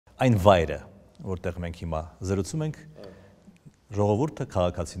այն վայրը, որտեղ մենք հիմա զրուցում ենք, ժողովուրդը,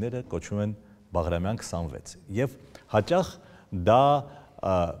 քաղաքացիները կոչում են Բաղրամյան 26 եւ հաճախ դա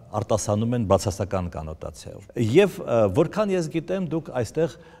արտասանում են բացասական կանոտացիայով։ Եվ որքան ես գիտեմ, դուք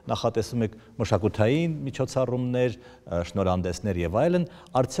այստեղ նախատեսում եք մշակութային միջոցառումներ, շնորհանդեսներ եւ այլն,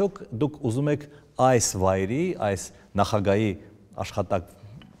 արդյոք դուք ուզում եք այս վայրի, այս նախագահի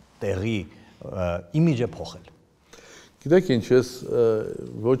աշխատատեղի իմիջը փոխել։ Գիտեք ինչ, ես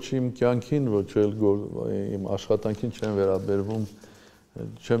ոչ իմ կյանքին, ոչ էլ իմ աշխատանքին չեմ վերաբերվում,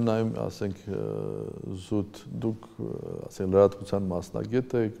 չեմ նայում, ասենք, զուտ դուք, ասենք, լրատվության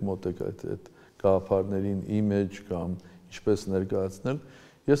մասնագետ եք, մոտ եք այդ գաղափարներին իմիջ կամ ինչպես ներկայացնել։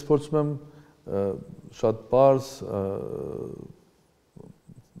 Ես փորձում եմ շատ պարզ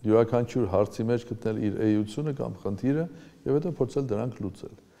յուրաքանչյուր հարցի մեջ գտնել իր էությունը կամ խնդիրը եւ հետո փորձել դրանք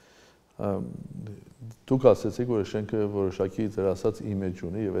լուծել։ Դուք ասեցիք, որ շենքը որոշակի ձեր ասած իմիջ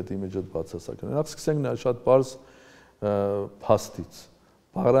ունի եւ այդ իմիջը բացասական է։ Նախ սկսենք շատ պարզ փաստից։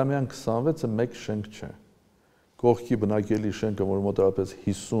 Բաղրամյան 26-ը մեկ շենք չէ։ Կողքի բնակելի շենքը, որ մոտավորապես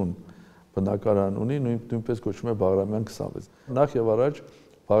 50 բնակարան ունի, նույնպես կոչվում է Բաղրամյան 26։ Նախ եւ առաջ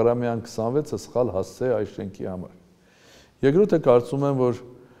Բաղրամյան 26-ը սխալ հասցե է այս շենքի համար։ Երկրորդը կարծում եմ, որ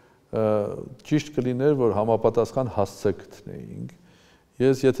ճիշտ կլիներ, որ համապատասխան հասցե գտնեինք։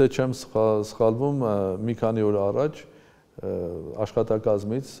 Ես եթե չեմ սխալվում, մի քանի օր առաջ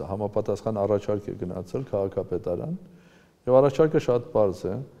աշխատակազմից համապատասխան առաջարկ է գնացել քաղաքապետարան եւ առաջարկը շատ պարզ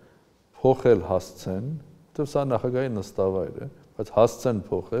է, փոխել հասցեն, որտեղ սա նախագահի նստավայր է, բայց հասցեն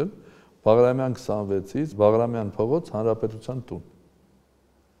փոխել Բաղրամյան 26-ից Բաղրամյան փողոց Հանրապետության տուն։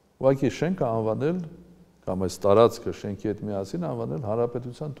 Ուղղակի շենքը անվանել կամ այս տարածքը շենքի հետ միասին անվանել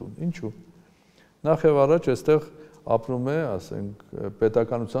Հանրապետության տուն։ Ինչու՞։ Նախ եւ առաջ այստեղ ապրում է, ասենք,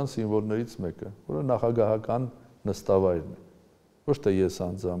 պետականության սիմվոլներից մեկը, որը նախագահական նստավայրն է։ Ոչ թե ես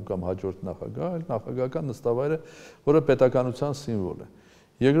անձամ կամ հաջորդ նախագահ, այլ նախագահական նստավայրը, որը պետականության սիմվոլ է։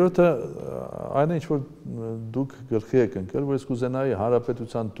 Երկրորդը այն է, ինչ որ դուք գլխի եք ընկել, որ ես կուզենայի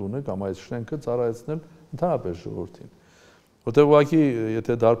Հանրապետության տունը կամ այս շենքը ծառայեցնել ընդհանրապես ժողովրդին։ Որտեղ ուղղակի,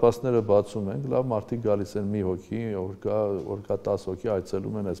 եթե դարպասները բացում ենք, լավ մարդիկ գալիս են մի հոգի, օր կա 10 հոգի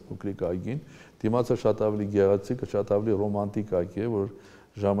այցելում են այս փոքրիկ այգին, դիմացը շատ ավելի գեղեցիկ, շատ ավելի ռոմանտիկ այգի է, որ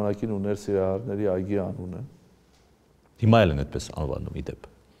ժամանակին ուներ սիրահարների այգի անուն է։ Հիմա էլ են այդպես անվանում ի դեպ։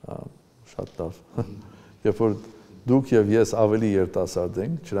 Շատ լավ։ Երբ որ դուք եւ ես ավելի երիտասարդ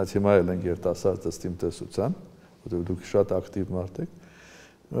ենք, չնայած հիմա էլ ենք երիտասարդ ըստ իմ տեսության, որտեղ դուք շատ ակտիվ մարդ եք,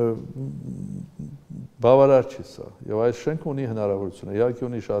 բավարար չի սա։ Եվ այս շենքը ունի հնարավորություն։ Իհարկե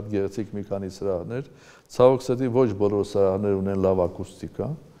ունի շատ գեղեցիկ մի քանի սրահներ, ցավոք սրտի ոչ բոլոր սրահները ունեն լավ ակուստիկա,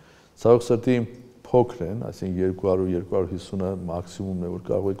 ցավոք սրտի փոքր են, այսինքն 200-250-ը մաքսիմումն է, որ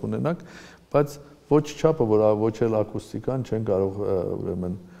կարող եք ունենաք, բայց ոչ չափը, որ ոչ էլ ակուստիկան չեն կարող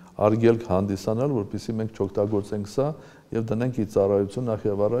ուրեմն արգելք հանդիսանալ, որպեսզի մենք չօգտագործենք սա եւ դնենք ի ծառայություն նախ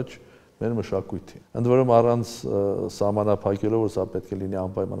եւ առաջ մեր մշակույթին։ Ընդ որում առանց սահմանափակելով, որ սա պետք է լինի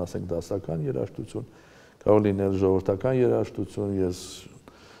անպայման, ասենք, դասական երաժշտություն, կարող լինել ժողովրդական երաժշտություն, ես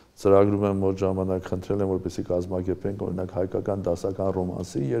ծրագրում եմ մոտ ժամանակ խնդրել եմ, որպեսզի կազմակերպենք օրինակ հայկական դասական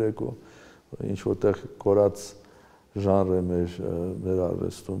ռոմանսի երեկո, ինչ որտեղ կորած ժանր է մեր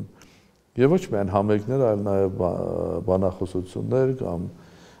արվեստում։ Եվ ոչ միայն համերգներ, այլ նաև բանախոսություններ կամ,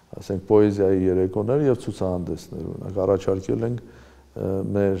 ասենք, պոեզիայի երեկոներ եւ ցուցահանդեսներ, օրինակ առաջարկել ենք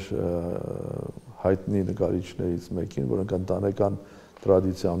մեր հայտնի նկարիչներից մեկին, որոնք ընտանեկան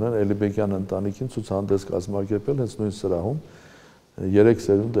տրադիցիա ունեն, Էլիբեկյան ընտանիքին ցուցահանդես կազմակերպել հենց նույն սրահում 3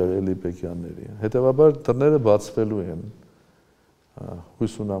 սերունդ Էլիբեկյանների։ Հետևաբար դռները բացվելու են։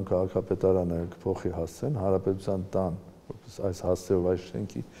 Հույս ունեմ քաղաքապետարանը կփոխի հասցեն, Հանրապետության տան, որպես այս հասցեով այս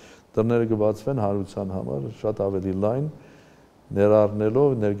շենքի դռները կբացվեն հանրության համար շատ ավելի լայն,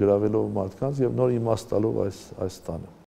 ներառնելով, ներգրավելով մարդկանց եւ նոր իմաստ տալով այս տանը։